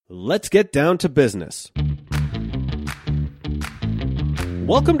Let's get down to business.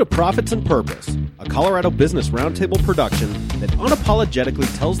 Welcome to Profits and Purpose, a Colorado Business Roundtable production that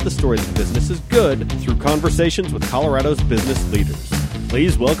unapologetically tells the story that business is good through conversations with Colorado's business leaders.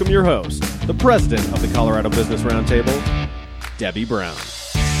 Please welcome your host, the president of the Colorado Business Roundtable, Debbie Brown.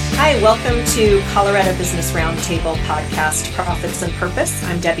 Hi, welcome to Colorado Business Roundtable podcast, Profits and Purpose.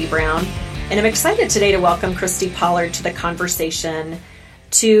 I'm Debbie Brown, and I'm excited today to welcome Christy Pollard to the conversation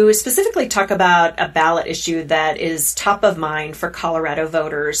to specifically talk about a ballot issue that is top of mind for Colorado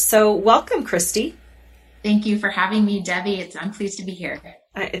voters. So welcome, Christy. Thank you for having me, Debbie. I'm pleased to be here.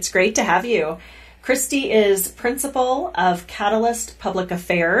 It's great to have you. Christy is principal of Catalyst Public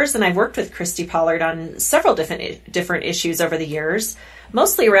Affairs, and I've worked with Christy Pollard on several different issues over the years,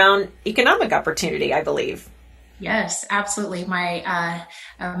 mostly around economic opportunity, I believe. Yes, absolutely. My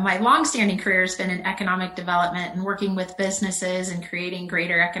longstanding career has been in economic development and working with businesses and creating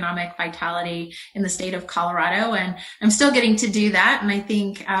greater economic vitality in the state of Colorado. And I'm still getting to do that. And I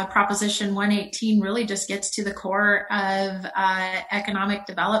think Proposition 118 really just gets to the core of economic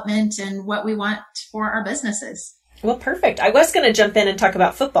development and what we want for our businesses. Well, perfect. I was going to jump in and talk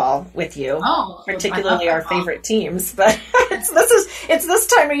about football with you, particularly our favorite teams. But it's this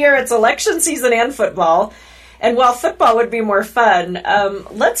time of year. It's election season and football. And while football would be more fun,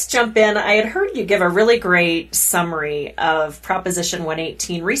 let's jump in. I had heard you give a really great summary of Proposition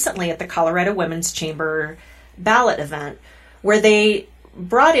 118 recently at the Colorado Women's Chamber ballot event, where they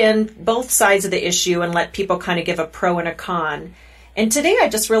brought in both sides of the issue and let people kind of give a pro and a con. And today I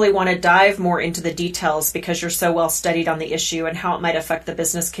just really want to dive more into the details because you're so well studied on the issue and how it might affect the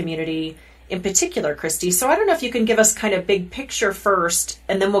business community in particular, Christy. So I don't know if you can give us kind of big picture first,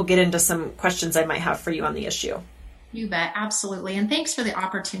 and then we'll get into some questions I might have for you on the issue. You bet. Absolutely. And thanks for the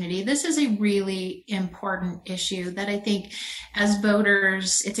opportunity. This is a really important issue that I think as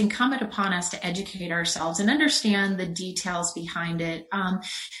voters, it's incumbent upon us to educate ourselves and understand the details behind it.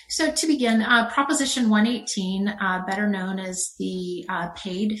 So to begin, Proposition 118, better known as the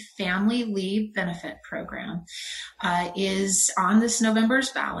Paid Family Leave Benefit Program, is on this November's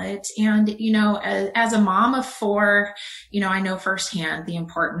ballot. And, you know, as a mom of four, you know, I know firsthand the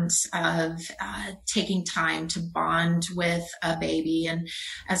importance of taking time to bond with a baby. And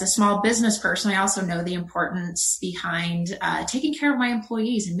as a small business person, I also know the importance behind taking care of my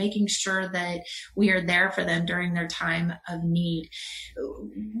employees and making sure that we are there for them during their time of need.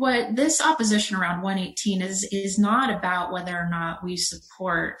 What this opposition around 118 is not about whether or not we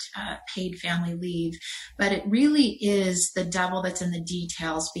support paid family leave, but it really is the devil that's in the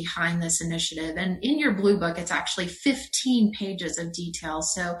details behind this initiative. And in your blue book, it's actually 15 pages of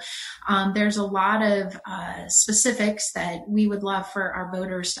details. So there's a lot of specifics that we would love for our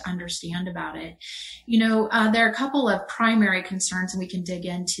voters to understand about it. You know, there are a couple of primary concerns, and we can dig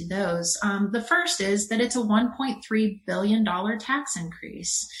into those. The first is that it's a $1.3 billion tax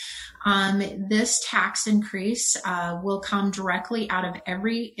increase. This tax increase will come directly out of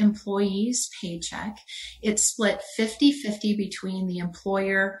every employee's paycheck. It's split 50-50 between the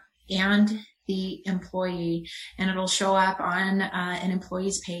employer and the employee, and it'll show up on an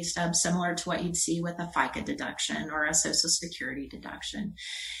employee's pay stub, similar to what you'd see with a FICA deduction or a Social Security deduction.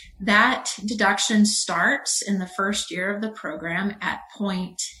 That deduction starts in the first year of the program at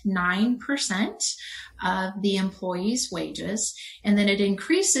 0.9% of the employee's wages, and then it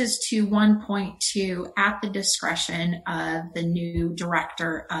increases to 1.2 at the discretion of the new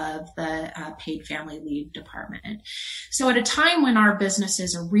director of the Paid Family Leave Department. So at a time when our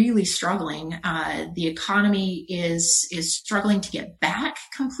businesses are really struggling, the economy is struggling to get back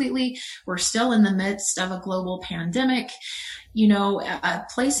completely. We're still in the midst of a global pandemic. You know,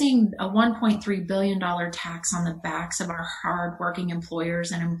 placing a $1.3 billion tax on the backs of our hardworking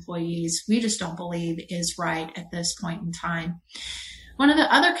employers and employees, we just don't believe is right at this point in time. One of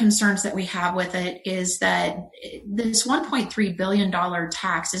the other concerns that we have with it is that this $1.3 billion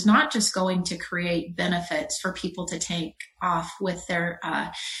tax is not just going to create benefits for people to take off with their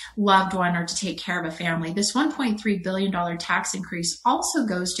loved one or to take care of a family. This $1.3 billion tax increase also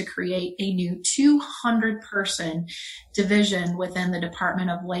goes to create a new 200-person division within the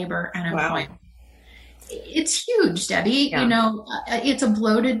Department of Labor and Employment. Wow. It's huge, Debbie. Yeah. You know, it's a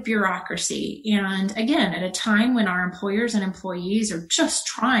bloated bureaucracy. And again, at a time when our employers and employees are just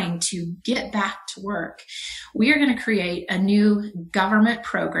trying to get back to work, we are going to create a new government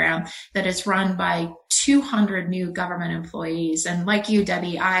program that is run by 200 new government employees. And like you,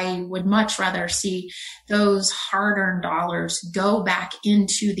 Debbie, I would much rather see those hard-earned dollars go back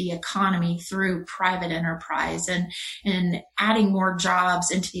into the economy through private enterprise and adding more jobs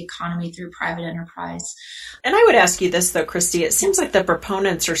into the economy through private enterprise. And I would ask you this, though, Christy. It seems like the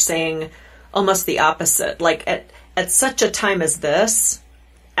proponents are saying almost the opposite. Like at such a time as this,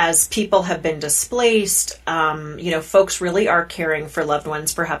 as people have been displaced, folks really are caring for loved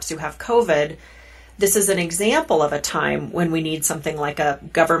ones, perhaps who have COVID. This is an example of a time when we need something like a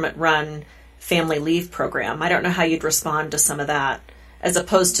government-run family leave program. I don't know how you'd respond to some of that, as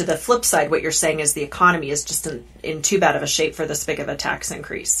opposed to the flip side. What you're saying is the economy is just in too bad of a shape for this big of a tax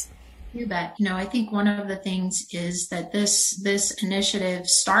increase. You bet. I think one of the things is that this initiative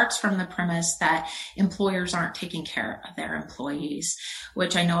starts from the premise that employers aren't taking care of their employees,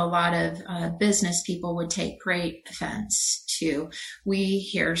 which I know a lot of business people would take great offense to. We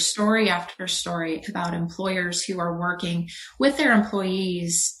hear story after story about employers who are working with their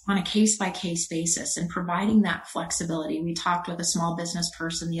employees on a case-by-case basis and providing that flexibility. We talked with a small business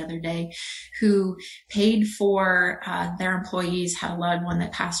person the other day who paid for their employees, had a loved one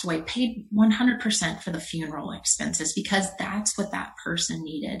that passed away, paid 100% for the funeral expenses because that's what that person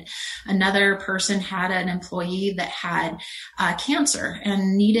needed. Another person had an employee that had cancer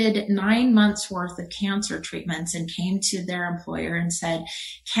and needed 9 months worth of cancer treatments and came to their employer and said,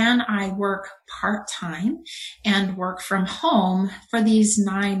 can I work part-time and work from home for these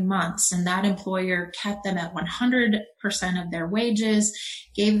 9 months? And that employer kept them at 100% of their wages,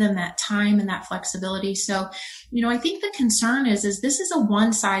 gave them that time and that flexibility. So, I think the concern is this is a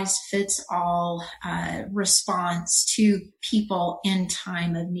one-size-fits-all response to people in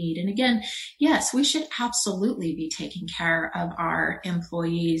time of need. And again, yes, we should absolutely be taking care of our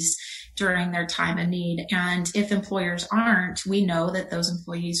employees during their time of need. And if employers aren't, we know that those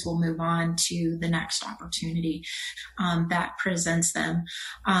employees will move on to the next opportunity that presents them.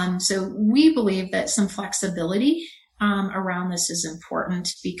 So we believe that some flexibility around this is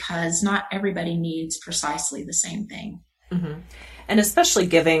important because not everybody needs precisely the same thing. Mm-hmm. And especially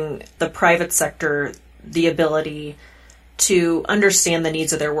giving the private sector the ability to understand the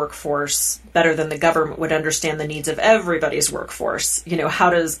needs of their workforce better than the government would understand the needs of everybody's workforce.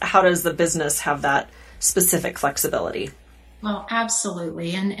 How does the business have that specific flexibility? Well,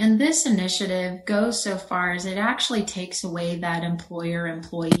 absolutely. And this initiative goes so far as it actually takes away that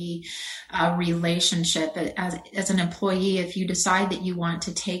employer-employee relationship. As an employee, if you decide that you want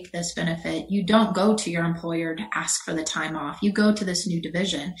to take this benefit, you don't go to your employer to ask for the time off. You go to this new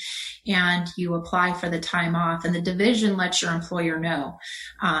division and you apply for the time off, and the division lets your employer know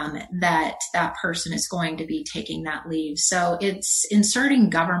that that person is going to be taking that leave. So it's inserting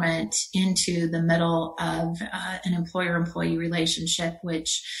government into the middle of an employer-employee relationship,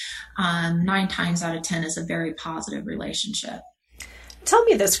 which 9 times out of 10 is a very positive relationship. Tell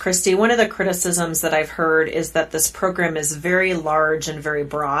me this, Christy. One of the criticisms that I've heard is that this program is very large and very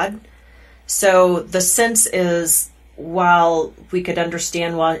broad. So the sense is, while we could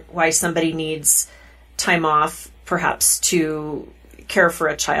understand why somebody needs time off, perhaps to care for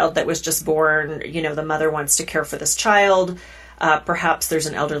a child that was just born, the mother wants to care for this child, perhaps there's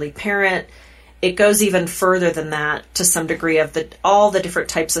an elderly parent. It goes even further than that to some degree of all the different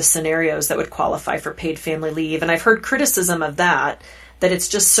types of scenarios that would qualify for paid family leave. And I've heard criticism of that it's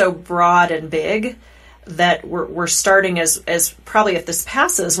just so broad and big that we're starting as probably, if this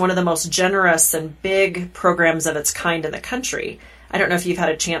passes, one of the most generous and big programs of its kind in the country. I don't know if you've had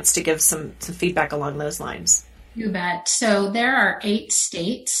a chance to give some feedback along those lines. You bet. So there are 8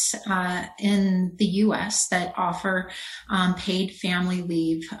 states in the U.S. that offer paid family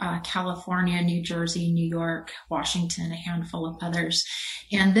leave: California, New Jersey, New York, Washington, a handful of others.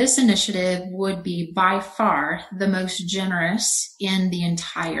 And this initiative would be by far the most generous in the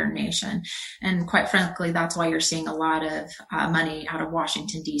entire nation. And quite frankly, that's why you're seeing a lot of money out of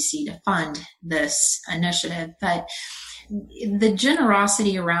Washington, D.C. to fund this initiative. But the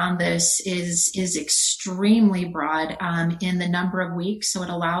generosity around this is extremely broad in the number of weeks. So it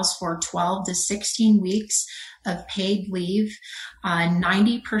allows for 12 to 16 weeks of paid leave,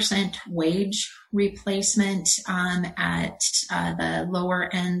 90% wage replacement at the lower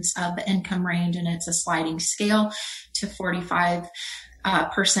ends of the income range, and it's a sliding scale to 45%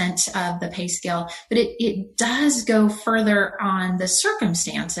 of the pay scale, but it does go further on the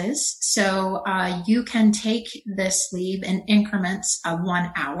circumstances. So you can take this leave in increments of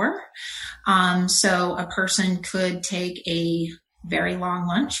 1 hour. So a person could take a very long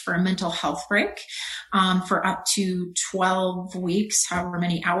lunch for a mental health break for up to 12 weeks, however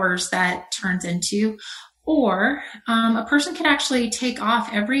many hours that turns into. Or a person could actually take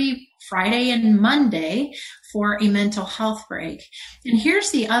off every Friday and Monday for a mental health break. And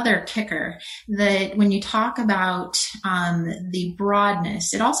here's the other kicker, that when you talk about the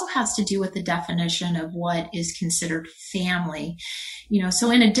broadness, it also has to do with the definition of what is considered family.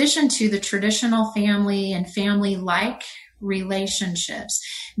 So in addition to the traditional family and family-like relationships,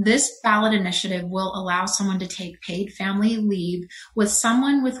 this ballot initiative will allow someone to take paid family leave with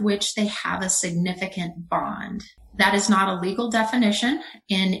someone with which they have a significant bond. That is not a legal definition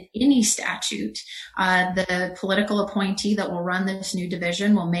in any statute. The political appointee that will run this new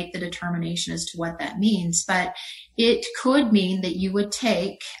division will make the determination as to what that means. But it could mean that you would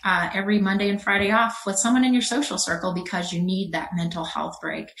take every Monday and Friday off with someone in your social circle because you need that mental health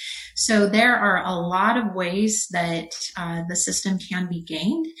break. So there are a lot of ways that the system can be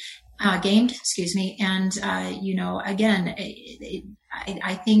gamed. And, again,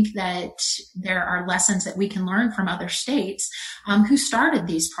 I think that there are lessons that we can learn from other states who started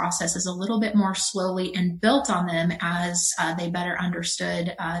these processes a little bit more slowly and built on them as they better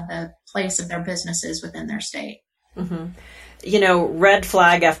understood the place of their businesses within their state. Mm-hmm. Red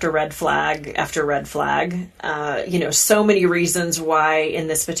flag after red flag after red flag. So many reasons why in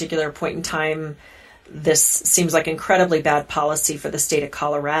this particular point in time, this seems like incredibly bad policy for the state of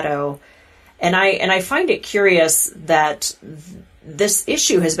Colorado. And I find it curious that this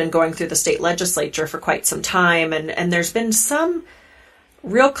issue has been going through the state legislature for quite some time. And there's been some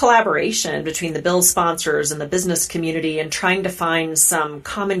real collaboration between the bill sponsors and the business community in trying to find some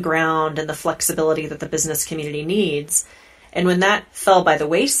common ground and the flexibility that the business community needs. And when that fell by the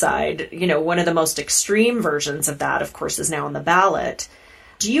wayside, one of the most extreme versions of that, of course, is now on the ballot.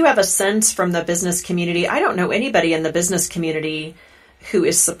 Do you have a sense from the business community? I don't know anybody in the business community who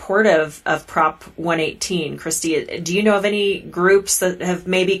is supportive of Prop 118. Christy, do you know of any groups that have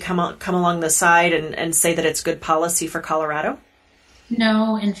maybe come along the side and say that it's good policy for Colorado?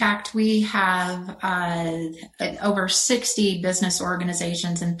 No, in fact, we have over 60 business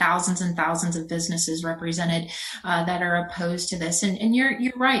organizations and thousands of businesses represented that are opposed to this. And you're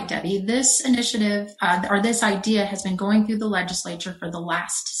right, Debbie. This initiative or this idea has been going through the legislature for the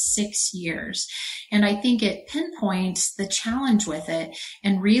last 6 years. And I think it pinpoints the challenge with it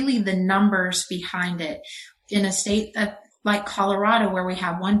and really the numbers behind it. In a state like Colorado, where we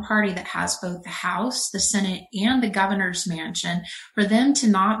have one party that has both the House, the Senate, and the governor's mansion, for them to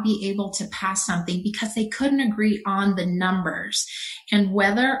not be able to pass something because they couldn't agree on the numbers and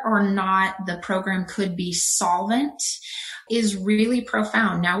whether or not the program could be solvent is really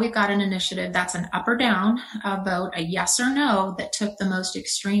profound. Now we've got an initiative that's an up or down vote, a yes or no, that took the most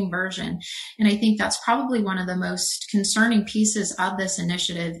extreme version. And I think that's probably one of the most concerning pieces of this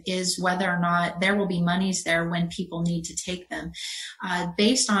initiative is whether or not there will be monies there when people need to take them.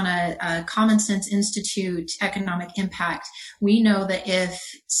 Based on a Common Sense Institute economic impact, we know that if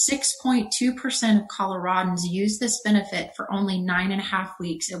 6.2% of Coloradans use this benefit for only 9.5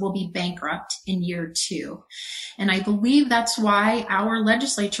 weeks, it will be bankrupt in year 2. And I believe that's why our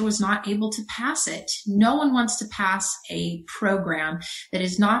legislature was not able to pass it. No one wants to pass a program that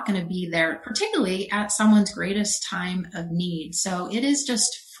is not going to be there, particularly at someone's greatest time of need. So it is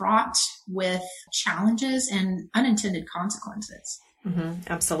just fraught with challenges and unintended consequences. Mm-hmm,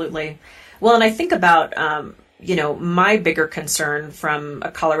 absolutely. Well, and I think about, my bigger concern from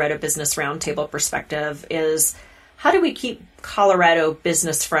a Colorado Business Roundtable perspective is how do we keep Colorado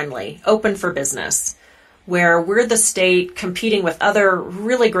business friendly, open for business, where we're the state competing with other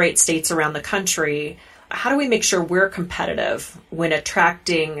really great states around the country? How do we make sure we're competitive when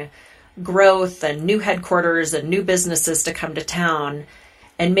attracting growth and new headquarters and new businesses to come to town,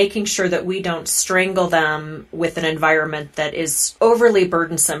 and making sure that we don't strangle them with an environment that is overly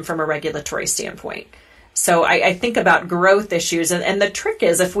burdensome from a regulatory standpoint? So I think about growth issues, and the trick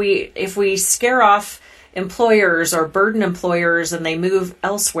is if we scare off employers or burden employers and they move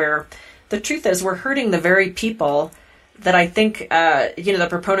elsewhere, the truth is we're hurting the very people that I think the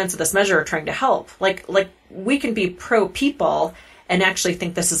proponents of this measure are trying to help. Like we can be pro people and actually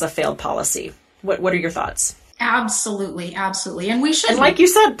think this is a failed policy. What are your thoughts? Absolutely. And we should. And like you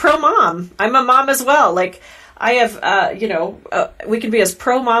said, pro mom. I'm a mom as well. Like I have, we can be as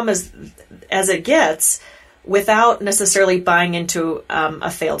pro mom as it gets without necessarily buying into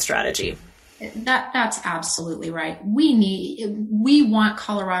a failed strategy. That's absolutely right. We want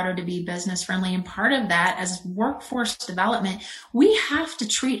Colorado to be business friendly. And part of that, as workforce development, we have to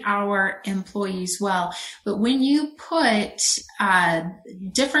treat our employees well. But when you put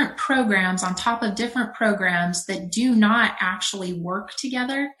different programs on top of different programs that do not actually work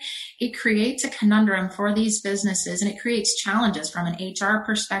together, it creates a conundrum for these businesses, and it creates challenges from an HR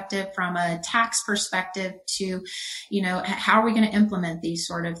perspective, from a tax perspective to, how are we going to implement these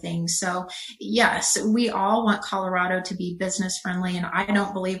sort of things? So yes, we all want Colorado to be business friendly, and I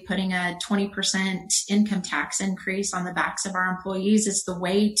don't believe putting a 20% income tax increase on the backs of our employees is the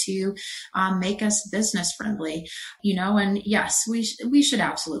way to make us business friendly, and yes, we should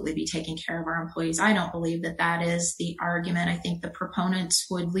absolutely be taking care of our employees. I don't believe that that is the argument. I think the proponents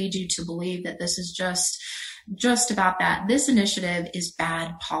would lead you to believe that this is just about that. This initiative is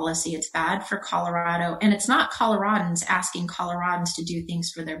bad policy. It's bad for Colorado, and it's not Coloradans asking Coloradans to do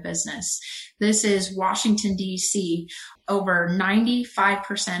things for their business. This is Washington, D.C. Over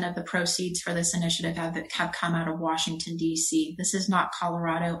 95% of the proceeds for this initiative have come out of Washington, D.C. This is not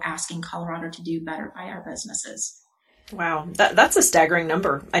Colorado asking Colorado to do better by our businesses. Wow, that's a staggering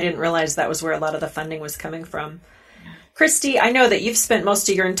number. I didn't realize that was where a lot of the funding was coming from. Christy, I know that you've spent most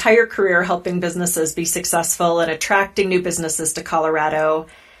of your entire career helping businesses be successful and attracting new businesses to Colorado.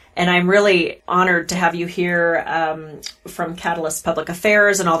 And I'm really honored to have you here from Catalyst Public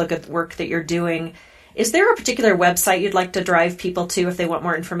Affairs and all the good work that you're doing. Is there a particular website you'd like to drive people to if they want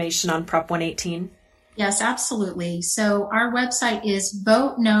more information on Prop 118? Yes, absolutely. So our website is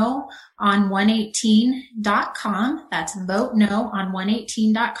voteno on118.com. That's voteno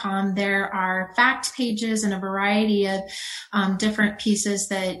on118.com. There are fact pages and a variety of different pieces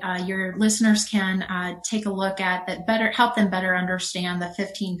that your listeners can take a look at that help them better understand the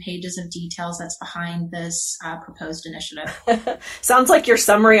 15 pages of details that's behind this proposed initiative. Sounds like your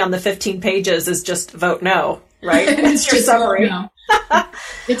summary on the 15 pages is just vote no, right? It's your summary. No.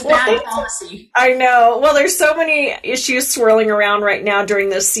 It's bad policy. I know. Well, there's so many issues swirling around right now during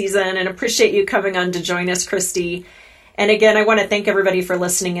this season, and appreciate you coming on to join us, Christy. And again, I want to thank everybody for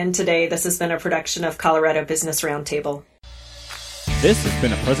listening in today. This has been a production of Colorado Business Roundtable. This has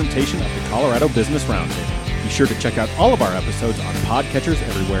been a presentation of the Colorado Business Roundtable. Be sure to check out all of our episodes on podcatchers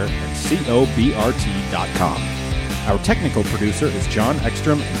everywhere and cobrt.com. Our technical producer is John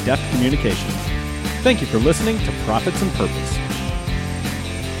Ekstrom at Deft Communications. Thank you for listening to Profits and Purpose.